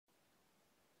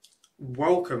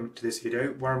Welcome to this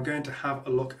video where I'm going to have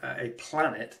a look at a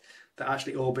planet that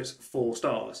actually orbits 4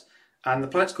 stars. And the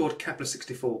planet's called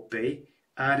Kepler-64b,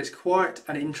 and it's quite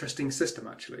an interesting system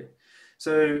actually.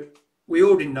 So we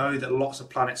already know that lots of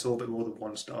planets orbit more than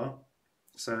 1 star.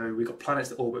 So we've got planets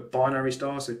that orbit binary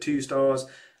stars, so 2 stars,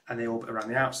 and they orbit around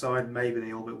the outside. Maybe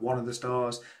they orbit one of the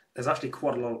stars. There's actually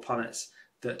quite a lot of planets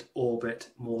that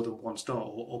orbit more than 1 star,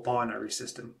 or binary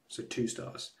system, so 2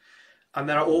 stars. And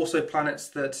there are also planets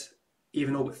that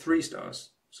even orbit 3 stars.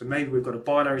 So maybe we've got a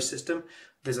binary system,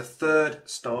 there's a 3rd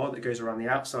star that goes around the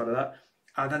outside of that,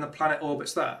 and then the planet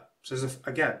orbits that. So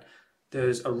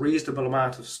there's a reasonable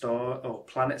amount of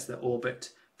planets that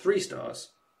orbit 3 stars.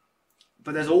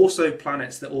 But there's also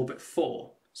planets that orbit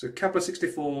 4. So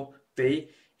Kepler-64b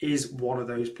is one of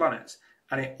those planets,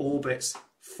 and it orbits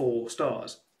 4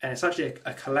 stars. And it's actually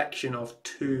a collection of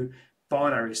 2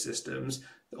 binary systems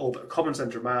that orbit a common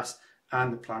centre of mass,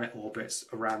 and the planet orbits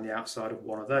around the outside of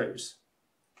one of those.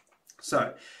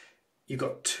 So you've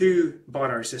got 2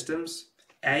 binary systems.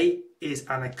 A is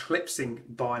an eclipsing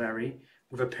binary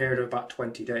with a period of about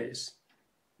 20 days,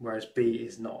 whereas B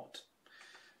is not.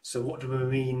 So what do we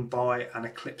mean by an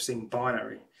eclipsing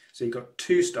binary? So you've got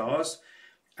 2 stars,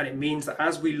 and it means that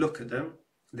as we look at them,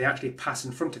 they actually pass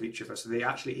in front of each other, so they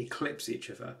actually eclipse each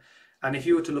other. And if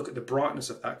you were to look at the brightness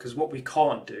of that, because what we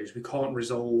can't do is we can't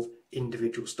resolve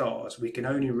individual stars. We can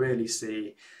only really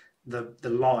see the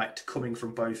light coming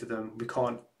from both of them. We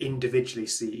can't individually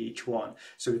see each one.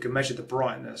 So we can measure the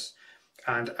brightness.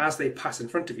 And as they pass in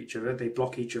front of each other, they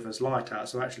block each other's light out.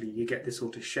 So actually you get this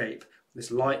sort of shape,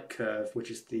 this light curve, which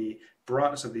is the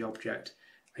brightness of the object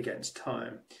against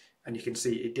time. And you can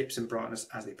see it dips in brightness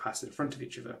as they pass in front of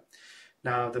each other.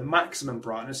 Now, the maximum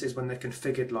brightness is when they're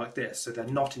configured like this, so they're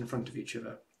not in front of each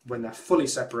other. When they're fully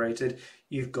separated,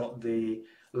 you've got the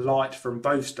light from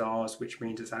both stars, which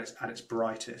means it's at its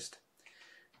brightest.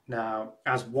 Now,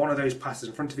 as one of those passes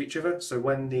in front of each other, so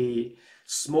when the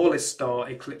smallest star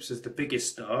eclipses the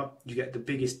biggest star, you get the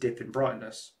biggest dip in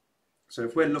brightness. So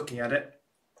if we're looking at it,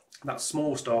 that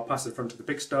small star passes in front of the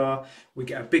big star, we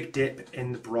get a big dip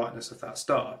in the brightness of that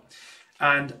star.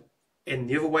 And in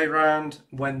the other way round,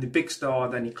 when the big star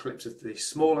then eclipses the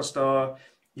smaller star,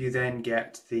 you then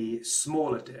get the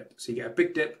smaller dip. So you get a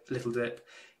big dip, little dip.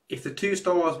 If the 2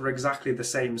 stars were exactly the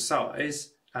same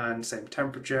size and same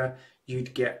temperature,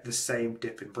 you'd get the same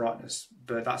dip in brightness,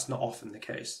 but that's not often the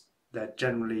case. They're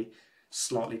generally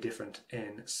slightly different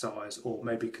in size, or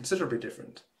maybe considerably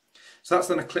different. So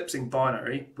that's an eclipsing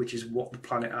binary, which is what the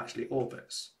planet actually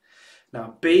orbits.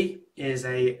 Now, B is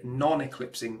a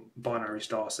non-eclipsing binary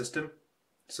star system.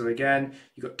 So again,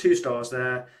 you've got 2 stars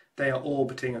there. They are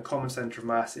orbiting a common centre of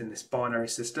mass in this binary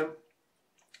system.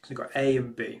 So you've got A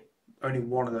and B. Only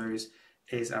one of those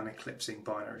is an eclipsing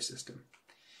binary system.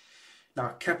 Now,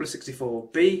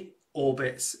 Kepler-64b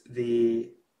orbits the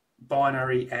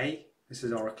binary A. This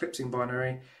is our eclipsing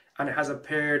binary. And it has a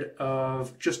period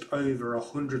of just over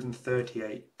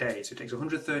 138 days. So it takes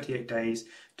 138 days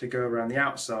to go around the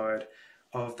outside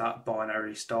of that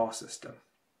binary star system.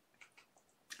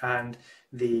 And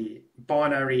the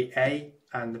binary A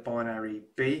and the binary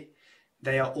B,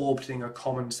 they are orbiting a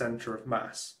common centre of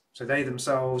mass. So they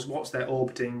themselves, whilst they're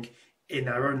orbiting in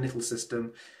their own little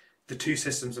system, the 2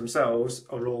 systems themselves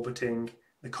are orbiting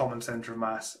the common centre of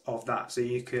mass of that. So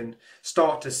you can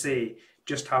start to see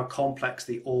just how complex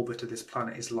the orbit of this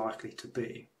planet is likely to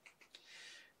be.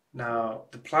 Now,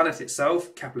 the planet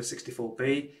itself,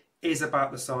 Kepler-64b, is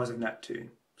about the size of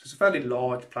Neptune. So it's a fairly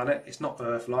large planet. It's not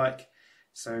Earth-like,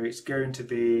 so it's going to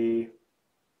be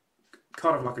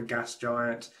kind of like a gas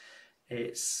giant.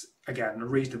 It's, again, a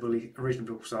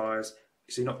reasonable size,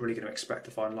 so you're not really going to expect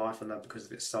to find life on that because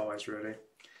of its size, really.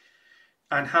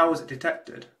 And how was it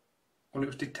detected? Well, it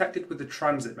was detected with the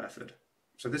transit method.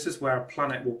 So this is where a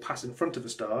planet will pass in front of a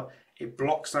star, it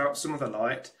blocks out some of the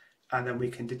light, and then we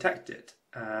can detect it.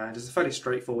 And it's a fairly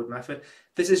straightforward method.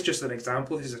 This is just an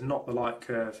example. This is not the light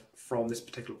curve from this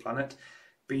particular planet.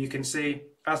 But you can see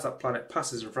as that planet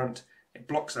passes in front, it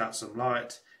blocks out some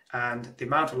light, and the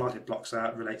amount of light it blocks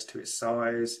out relates to its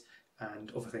size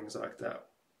and other things like that.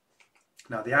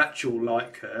 Now, the actual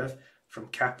light curve from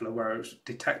Kepler, where it was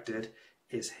detected,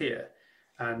 is here.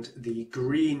 And the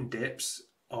green dips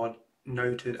are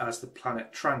noted as the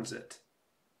planet transit.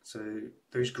 So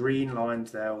those green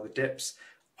lines there, or the dips,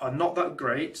 are not that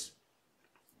great,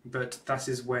 but this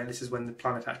is when the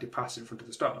planet actually passes in front of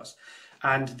the stars.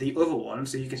 And the other one,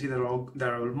 so you can see there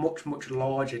are much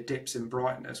larger dips in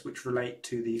brightness which relate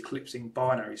to the eclipsing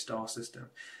binary star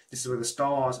system. This is where the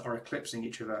stars are eclipsing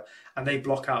each other, and they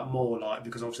block out more light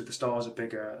because obviously the stars are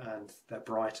bigger and they're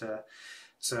brighter.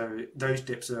 So those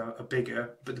dips are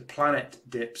bigger, but the planet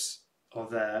dips are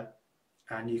there,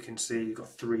 and you can see you've got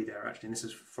 3 there actually, and this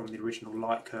is from the original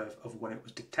light curve of when it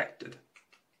was detected.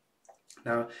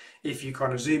 Now, if you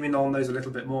kind of zoom in on those a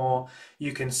little bit more,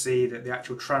 you can see that the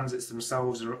actual transits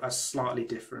themselves are slightly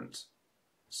different.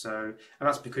 So, and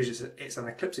that's because it's an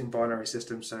eclipsing binary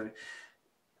system, so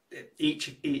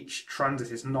each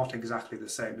transit is not exactly the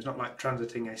same. It's not like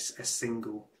transiting a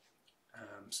single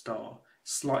star.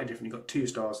 Slightly different. You've got 2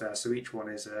 stars there, so each one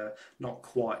is not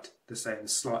quite the same.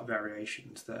 There's slight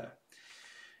variations there.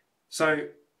 So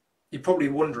you're probably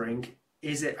wondering,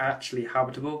 is it actually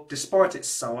habitable? Despite its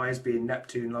size being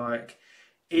Neptune-like,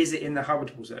 is it in the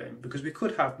habitable zone? Because we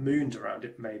could have moons around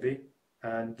it, maybe,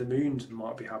 and the moons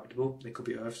might be habitable. They could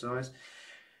be Earth-size.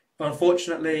 But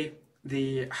unfortunately,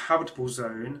 the habitable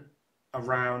zone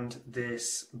around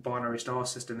this binary star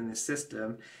system in this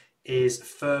system is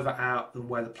further out than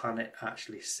where the planet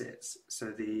actually sits.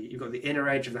 So you've got the inner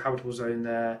edge of the habitable zone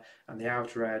there and the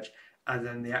outer edge, and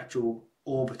then the actual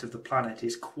orbit of the planet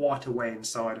is quite a way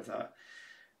inside of that.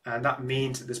 And that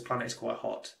means that this planet is quite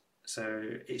hot. So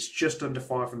it's just under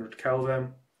 500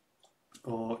 Kelvin,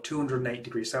 or 208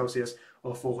 degrees Celsius,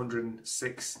 or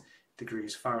 406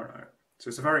 degrees Fahrenheit. So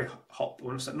it's a very hot,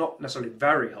 well, not necessarily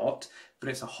very hot, but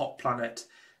it's a hot planet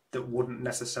that wouldn't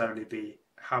necessarily be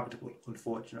habitable,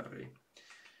 unfortunately.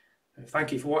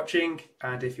 Thank you for watching,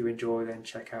 and if you enjoy, then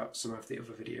check out some of the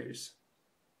other videos.